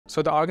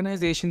So the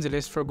organizations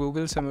list for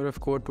Google Summer of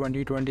Code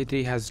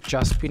 2023 has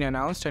just been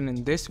announced, and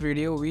in this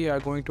video we are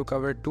going to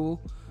cover two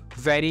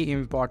very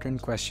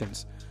important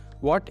questions.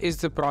 What is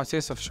the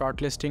process of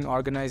shortlisting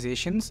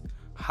organizations?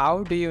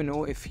 How do you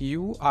know if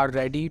you are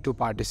ready to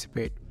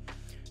participate?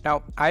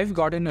 Now, I've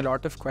gotten a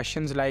lot of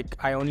questions like,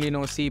 I only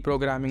know C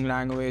programming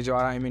language, or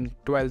I'm in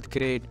 12th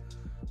grade,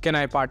 can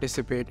I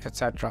participate,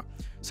 etc.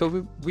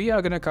 So we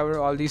are going to cover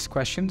all these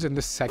questions in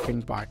the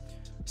second part.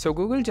 So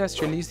Google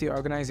just released the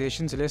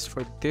organizations list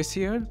for this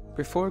year.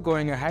 Before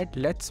going ahead,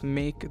 let's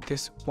make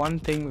this one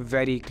thing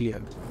very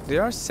clear.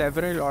 There are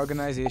several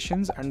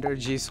organizations under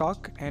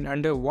GSOC, and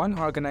under one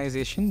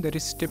organization there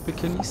is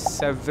typically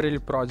several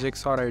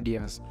projects or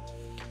ideas.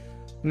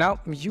 Now,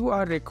 you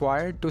are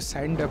required to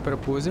send a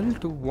proposal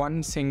to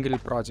one single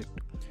project.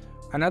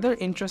 Another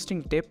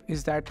interesting tip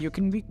is that you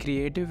can be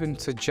creative and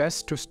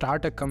suggest to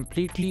start a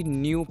completely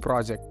new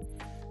project.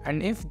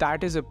 And if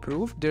that is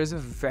approved, there's a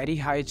very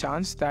high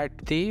chance that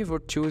they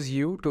would choose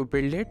you to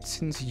build it,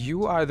 since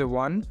you are the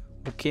one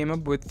who came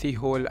up with the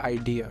whole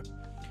idea.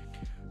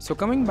 So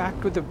coming back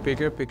to the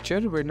bigger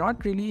picture, we're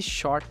not really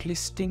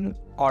shortlisting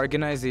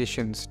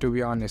organizations, to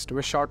be honest.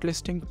 We're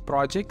shortlisting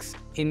projects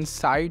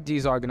inside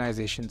these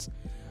organizations.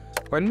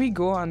 When we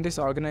go on this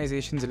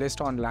organizations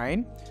list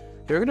online,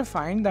 you're going to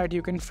find that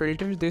you can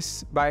filter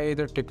this by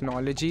the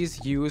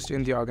technologies used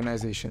in the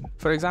organization.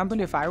 For example,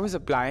 if I was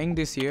applying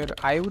this year,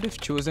 I would have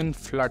chosen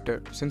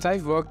Flutter since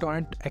I've worked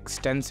on it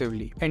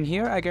extensively. And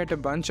here I get a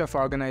bunch of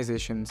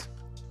organizations.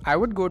 I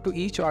would go to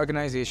each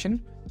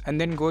organization and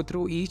then go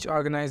through each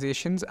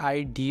organization's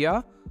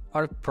idea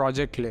or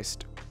project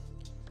list.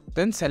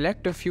 Then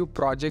select a few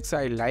projects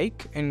I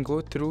like and go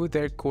through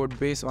their code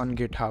base on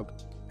GitHub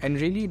and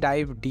really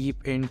dive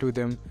deep into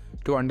them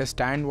to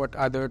understand what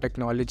other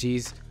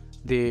technologies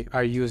they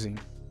are using.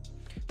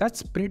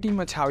 That's pretty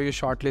much how you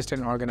shortlist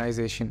an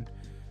organization.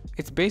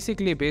 It's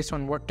basically based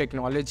on what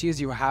technologies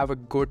you have a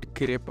good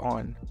grip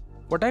on.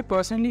 What I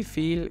personally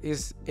feel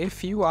is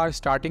if you are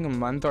starting a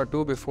month or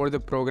two before the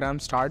program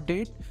start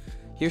date,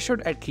 you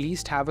should at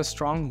least have a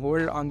strong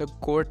hold on the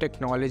core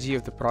technology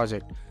of the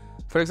project.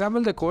 For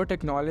example, the core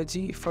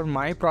technology for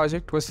my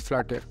project was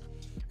Flutter,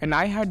 and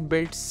I had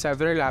built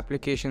several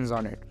applications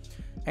on it.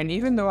 And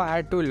even though I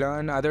had to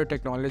learn other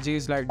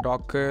technologies like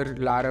Docker,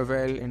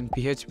 Laravel, and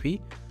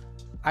PHP,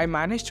 I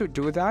managed to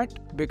do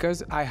that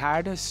because I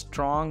had a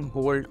strong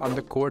hold on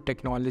the core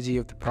technology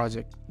of the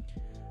project.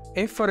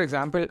 If, for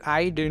example,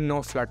 I didn't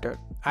know Flutter,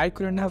 I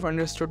couldn't have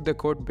understood the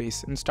code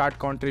base and start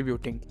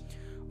contributing.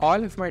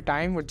 All of my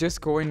time would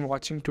just go in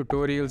watching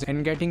tutorials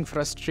and getting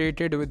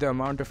frustrated with the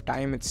amount of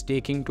time it's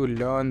taking to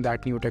learn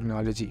that new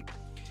technology.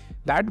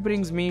 That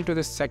brings me to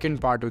the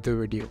second part of the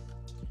video.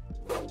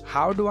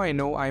 How do I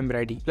know I'm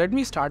ready? Let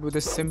me start with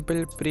a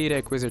simple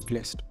prerequisite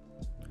list.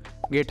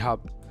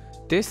 GitHub.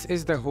 This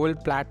is the whole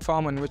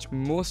platform on which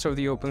most of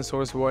the open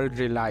source world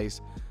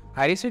relies.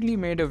 I recently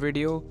made a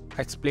video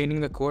explaining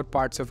the core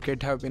parts of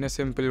GitHub in a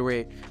simple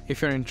way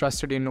if you're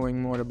interested in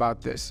knowing more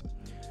about this.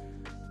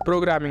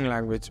 Programming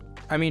language.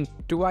 I mean,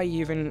 do I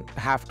even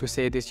have to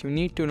say this? You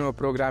need to know a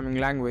programming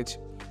language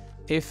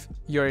if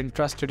you're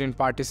interested in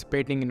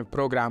participating in a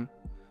program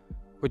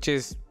which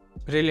is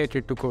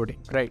related to coding,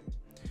 right?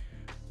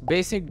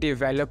 Basic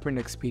development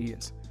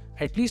experience.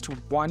 At least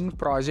one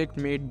project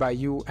made by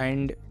you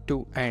end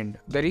to end.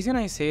 The reason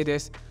I say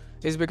this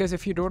is because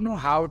if you don't know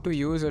how to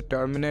use a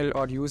terminal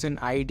or use an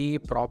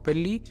IDE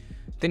properly,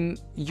 then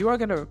you are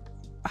going to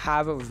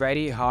have a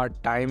very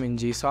hard time in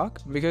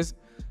GSOC, because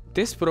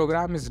this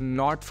program is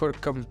not for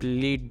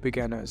complete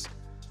beginners.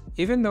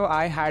 Even though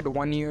I had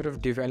 1 year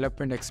of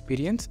development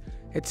experience,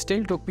 it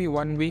still took me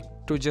 1 week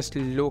to just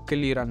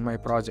locally run my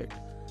project.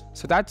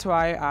 So that's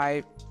why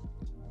I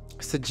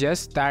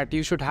suggest that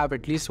you should have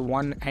at least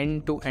one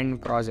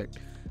end-to-end project.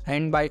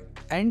 And by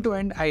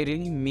end-to-end, I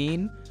really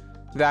mean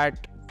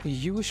that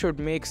you should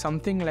make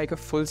something like a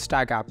full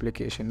stack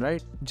application,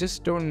 right?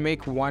 Just don't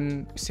make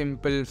one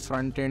simple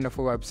front end of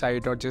a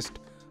website or just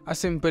a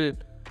simple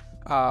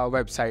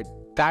website.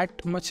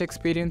 That much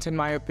experience, in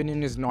my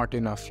opinion, is not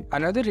enough.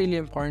 Another really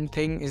important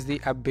thing is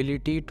the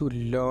ability to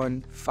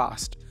learn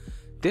fast.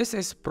 This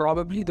is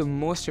probably the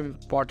most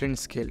important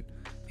skill.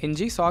 In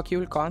GSOC, you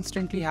will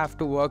constantly have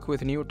to work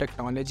with new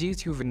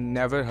technologies you've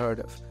never heard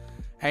of.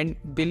 And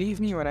believe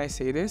me when I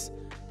say this,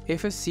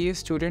 if a CS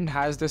student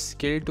has the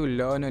skill to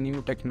learn a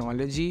new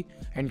technology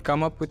and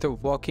come up with a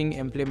working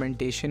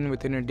implementation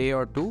within a day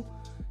or two,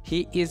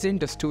 he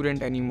isn't a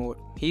student anymore.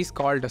 He's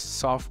called a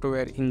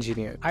software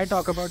engineer. I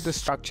talk about the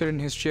structure and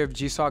history of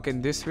GSOC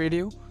in this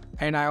video,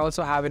 and I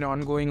also have an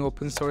ongoing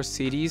open source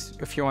series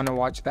if you want to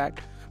watch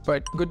that.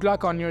 But good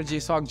luck on your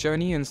GSOC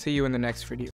journey, and see you in the next video.